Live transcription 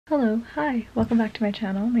Hello, hi, welcome back to my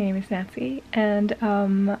channel. My name is Nancy, and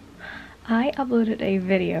I uploaded a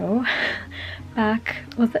video back,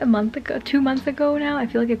 was it a month ago? 2 months ago now? I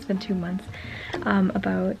feel like it's been 2 months,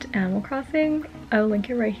 about Animal Crossing. I'll link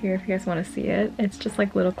it right here if you guys want to see it. It's just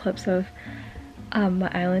like little clips of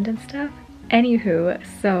my island and stuff. Anywho,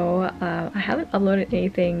 so I haven't uploaded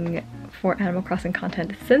anything for Animal Crossing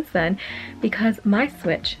content since then because my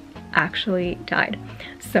Switch actually died.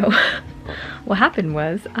 So what happened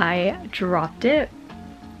was I dropped it.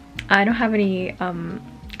 I don't have any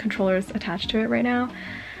controllers attached to it right now,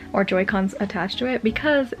 or Joy-Cons attached to it,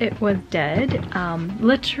 because it was dead.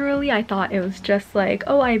 Literally I thought it was just like,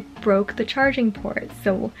 oh, I broke the charging port.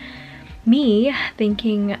 So me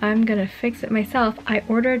thinking I'm gonna fix it myself, I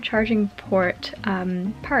ordered charging port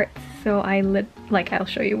parts. So I'll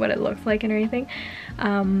show you what it looks like and everything.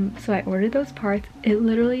 So I ordered those parts. It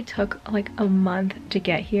literally took like a month to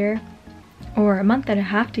get here, or a month and a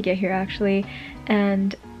half to get here actually,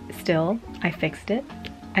 and still I fixed it.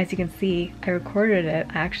 As you can see, I recorded it.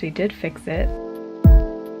 I actually did fix it.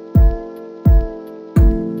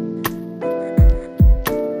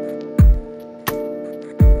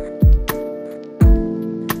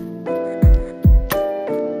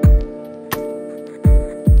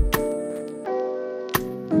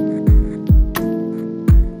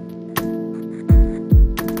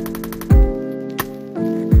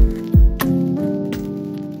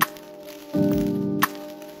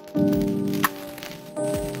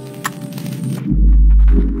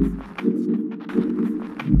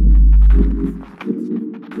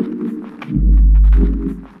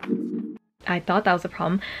 I thought that was a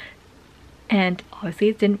problem, and obviously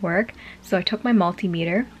it didn't work. So I took my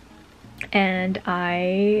multimeter and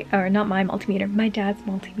not my multimeter, my dad's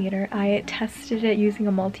multimeter. I tested it using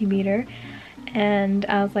a multimeter and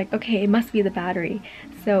I was like, okay, it must be the battery.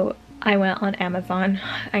 So I went on Amazon.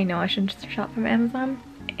 I know I shouldn't shop from Amazon.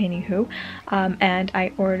 Anywho, and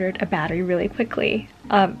I ordered a battery really quickly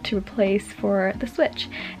to replace for the Switch,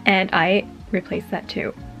 and I replaced that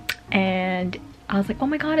too. And I was like, oh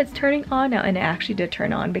my god, it's turning on now. And it actually did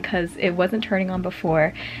turn on because it wasn't turning on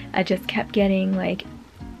before. I just kept getting like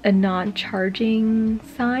a non-charging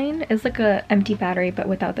sign. It's like a empty battery but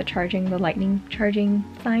without the charging, the lightning charging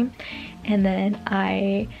sign. And then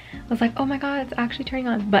I was like, oh my god, it's actually turning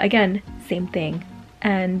on. But again, same thing.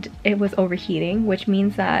 And it was overheating, which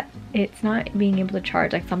means that it's not being able to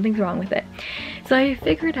charge, like something's wrong with it. So I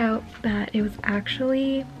figured out that it was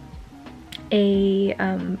actually a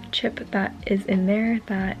chip that is in there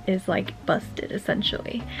that is like busted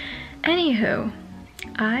essentially. Anywho,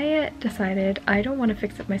 I decided I don't want to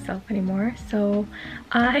fix it myself anymore, so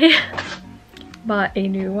I bought a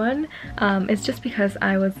new one. It's just because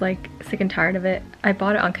I was like sick and tired of it. I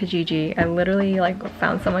bought it on Kijiji. I literally like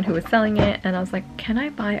found someone who was selling it and I was like, can I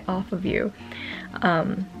buy it off of you?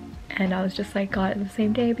 And I was just like, got it the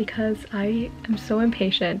same day because I am so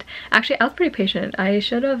impatient. Actually, I was pretty patient. I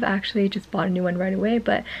should have actually just bought a new one right away,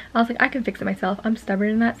 but I was like, I can fix it myself. I'm stubborn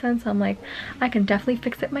in that sense. I'm like, I can definitely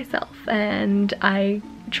fix it myself. And I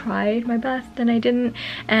tried my best and I didn't.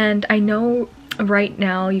 And I know right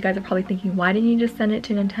now you guys are probably thinking, why didn't you just send it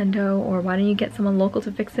to Nintendo, or why didn't you get someone local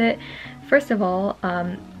to fix it? First of all,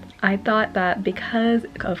 I thought that because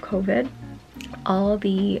of COVID, all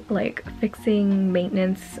the like fixing,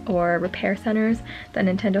 maintenance, or repair centers that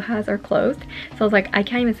Nintendo has are closed. So I was like, I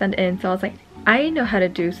can't even send it in. So I was like, I know how to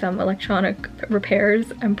do some electronic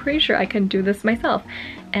repairs. I'm pretty sure I can do this myself.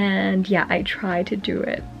 And yeah, I tried to do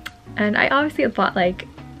it. And I obviously bought like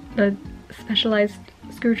the specialized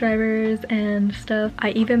screwdrivers and stuff.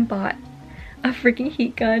 I even bought a freaking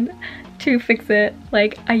heat gun to fix it.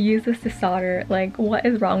 Like, I use this to solder. Like, what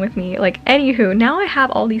is wrong with me? Like, anywho, now I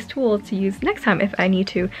have all these tools to use next time if I need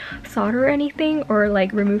to solder anything or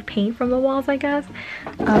like remove paint from the walls, I guess.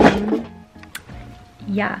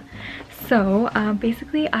 Yeah, so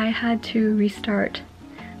basically I had to restart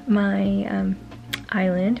my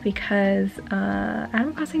island because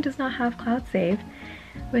Animal Crossing does not have cloud save,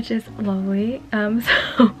 which is lovely.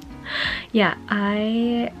 So yeah,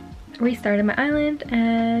 I restarted my island,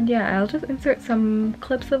 and yeah, I'll just insert some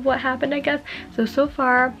clips of what happened, I guess. So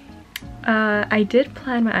far I did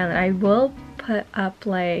plan my island. I will put up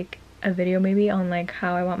like a video maybe on like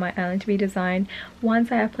how I want my island to be designed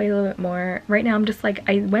once I have played a little bit more. Right now I'm just like,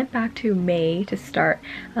 I went back to May to start.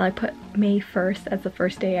 I put May 1st as the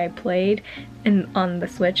first day I played on the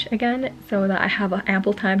Switch again, so that I have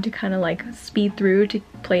ample time to kind of like speed through to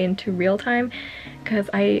play into real time, because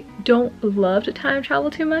I don't love to time travel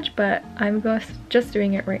too much, but I'm just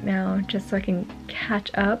doing it right now just so I can catch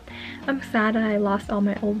up. I'm sad that I lost all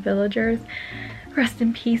my old villagers, Rest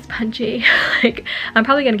in peace, Punchy. Like, I'm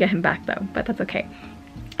probably gonna get him back though, but that's okay.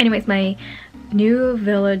 Anyways, my new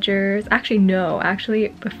villagers, actually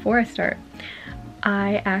before I start,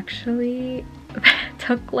 I actually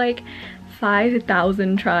took like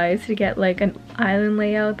 5,000 tries to get like an island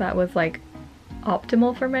layout that was like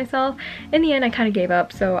optimal for myself. In the end, I kind of gave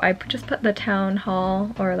up, so I just put the town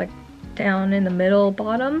hall or like down in the middle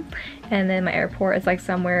bottom, and then my airport is like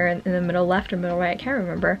somewhere in the middle left or middle right, I can't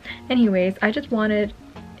remember. Anyways, I just wanted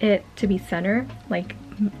it to be center, like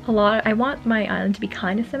I want my island to be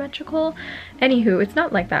kind of symmetrical. Anywho, it's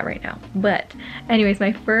not like that right now, but anyways,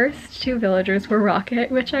 my first two villagers were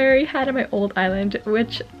Rocket, which I already had on my old island,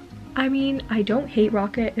 which, I mean, I don't hate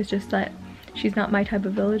Rocket, it's just that she's not my type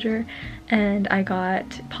of villager. And I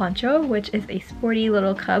got Poncho, which is a sporty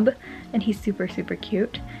little cub, and he's super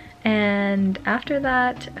cute. And after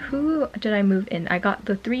that, who did I move in? I got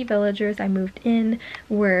the 3 villagers I moved in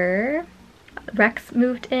were Rex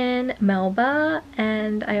moved in, Melba,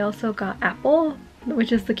 and I also got Apple,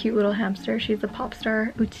 which is the cute little hamster. She's a pop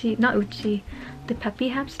star, not Uchi, the Peppy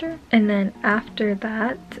hamster. And then after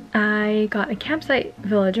that, I got a campsite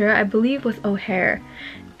villager, I believe was O'Hare.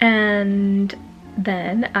 And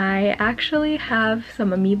then I actually have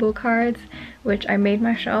some amiibo cards, which I made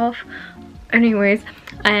myself. Anyways,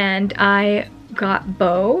 and I got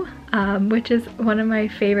Bo, which is one of my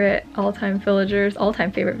favorite all-time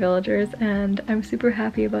favorite villagers, and I'm super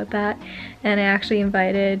happy about that. And I actually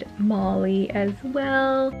invited Molly as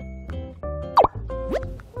well.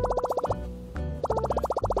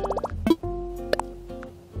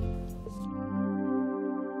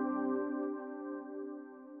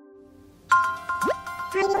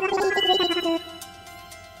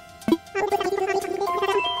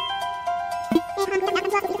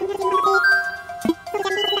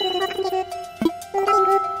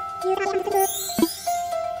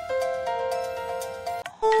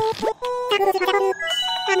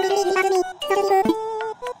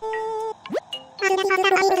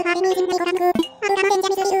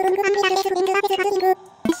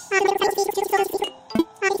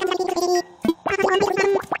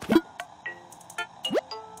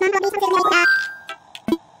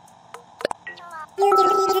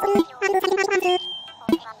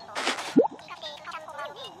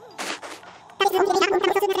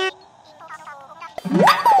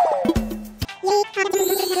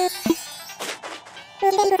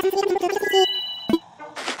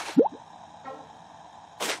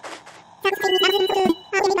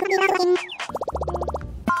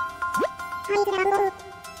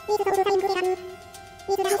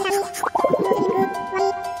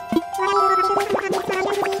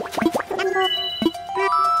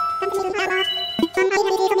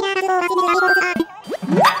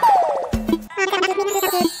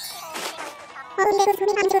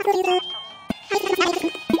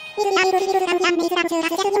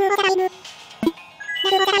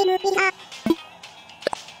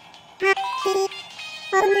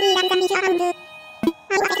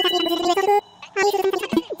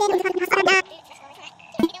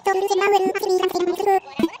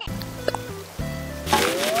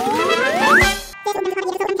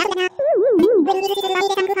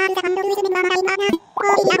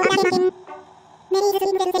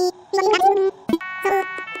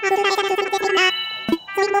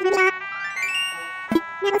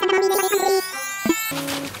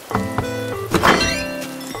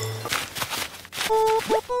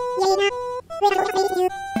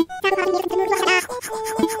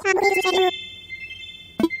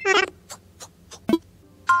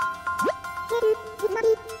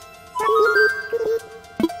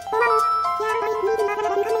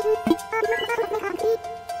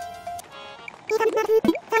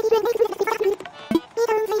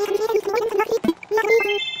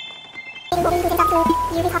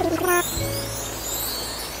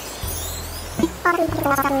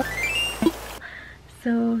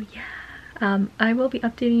 So yeah, I will be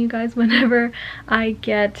updating you guys whenever I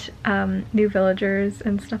get new villagers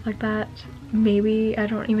and stuff like that. Maybe, I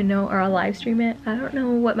don't even know, or I'll live stream it. I don't know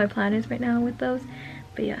what my plan is right now with those.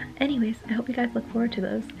 But yeah, anyways, I hope you guys look forward to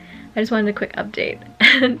those. I just wanted a quick update.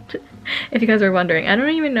 And if you guys are wondering, I don't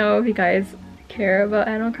even know if you guys care about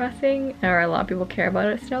Animal Crossing, or a lot of people care about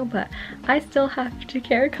it still, but I still have to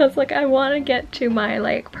care because like I want to get to my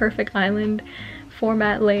like perfect island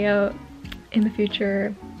format layout in the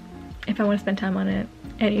future if I want to spend time on it.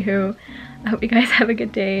 Anywho, I hope you guys have a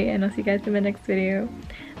good day, and I'll see you guys in my next video.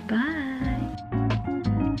 Bye!